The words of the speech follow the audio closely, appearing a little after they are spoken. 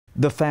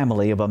The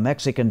family of a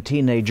Mexican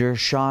teenager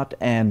shot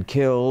and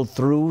killed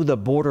through the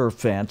border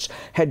fence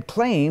had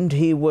claimed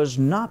he was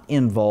not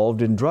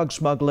involved in drug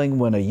smuggling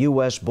when a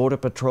U.S. Border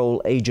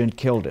Patrol agent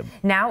killed him.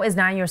 Now, as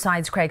 9 Your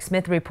Side's Craig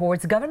Smith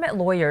reports, government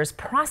lawyers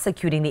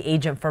prosecuting the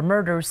agent for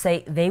murder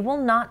say they will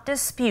not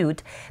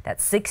dispute that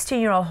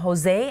 16-year-old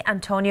Jose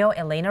Antonio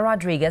Elena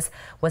Rodriguez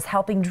was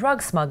helping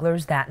drug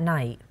smugglers that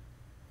night.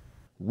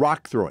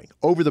 Rock throwing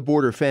over the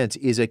border fence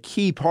is a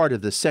key part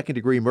of the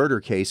second-degree murder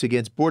case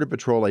against Border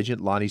Patrol agent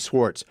Lonnie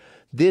Swartz.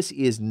 This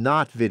is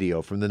not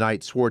video from the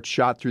night Swartz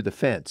shot through the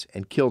fence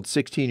and killed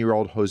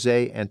 16-year-old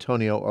Jose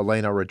Antonio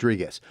Elena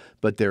Rodriguez,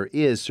 but there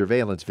is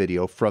surveillance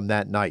video from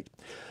that night.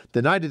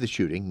 The night of the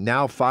shooting,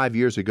 now 5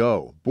 years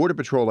ago, Border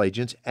Patrol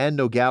agents and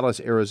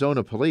Nogales,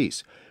 Arizona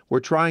police were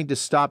trying to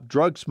stop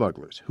drug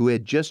smugglers who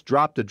had just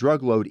dropped a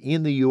drug load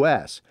in the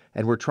U.S.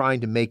 and were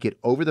trying to make it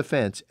over the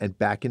fence and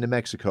back into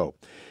Mexico.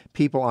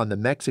 People on the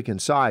Mexican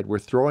side were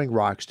throwing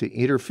rocks to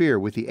interfere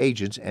with the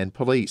agents and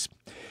police.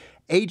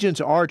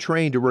 Agents are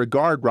trained to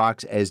regard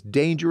rocks as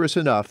dangerous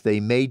enough they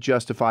may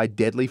justify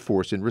deadly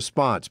force in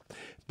response.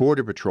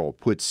 Border Patrol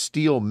puts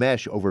steel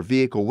mesh over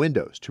vehicle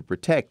windows to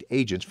protect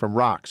agents from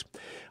rocks.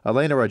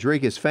 Elena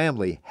Rodriguez's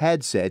family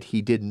had said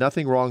he did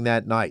nothing wrong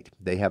that night.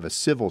 They have a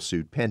civil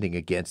suit pending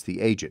against the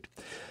agent.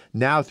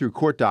 Now, through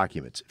court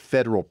documents,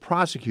 federal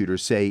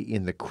prosecutors say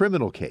in the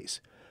criminal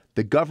case,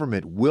 the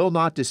government will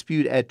not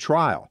dispute at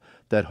trial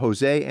that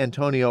Jose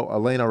Antonio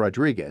Elena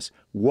Rodriguez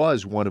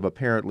was one of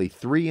apparently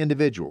 3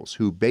 individuals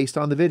who, based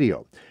on the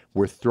video,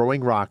 were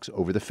throwing rocks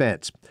over the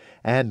fence.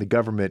 And the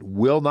government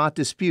will not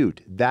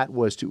dispute that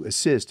was to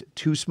assist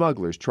 2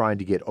 smugglers trying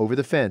to get over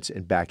the fence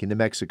and back into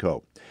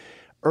Mexico.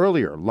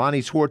 Earlier,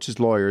 Lonnie Swartz's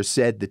lawyers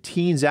said the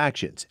teen's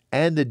actions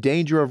and the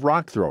danger of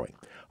rock throwing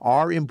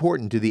are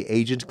important to the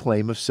agent's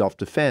claim of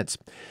self-defense.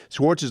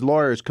 Swartz's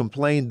lawyers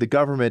complained the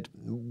government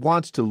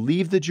wants to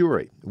leave the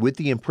jury with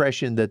the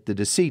impression that the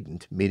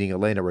decedent, meaning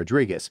Elena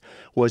Rodriguez,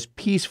 was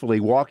peacefully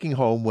walking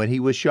home when he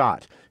was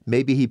shot.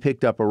 Maybe he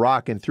picked up a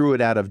rock and threw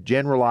it out of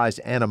generalized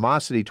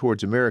animosity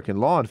towards American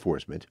law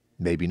enforcement.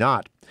 Maybe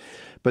not.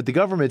 But the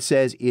government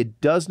says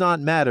it does not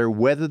matter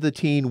whether the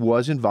teen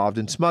was involved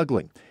in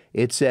smuggling.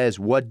 It says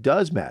what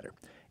does matter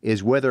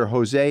is whether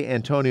Jose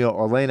Antonio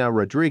Elena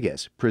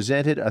Rodriguez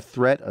presented a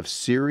threat of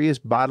serious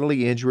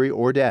bodily injury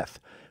or death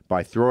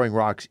by throwing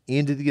rocks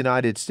into the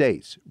United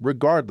States,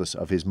 regardless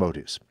of his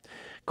motives.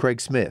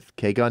 Craig Smith,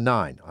 KGUN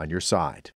 9 on your side.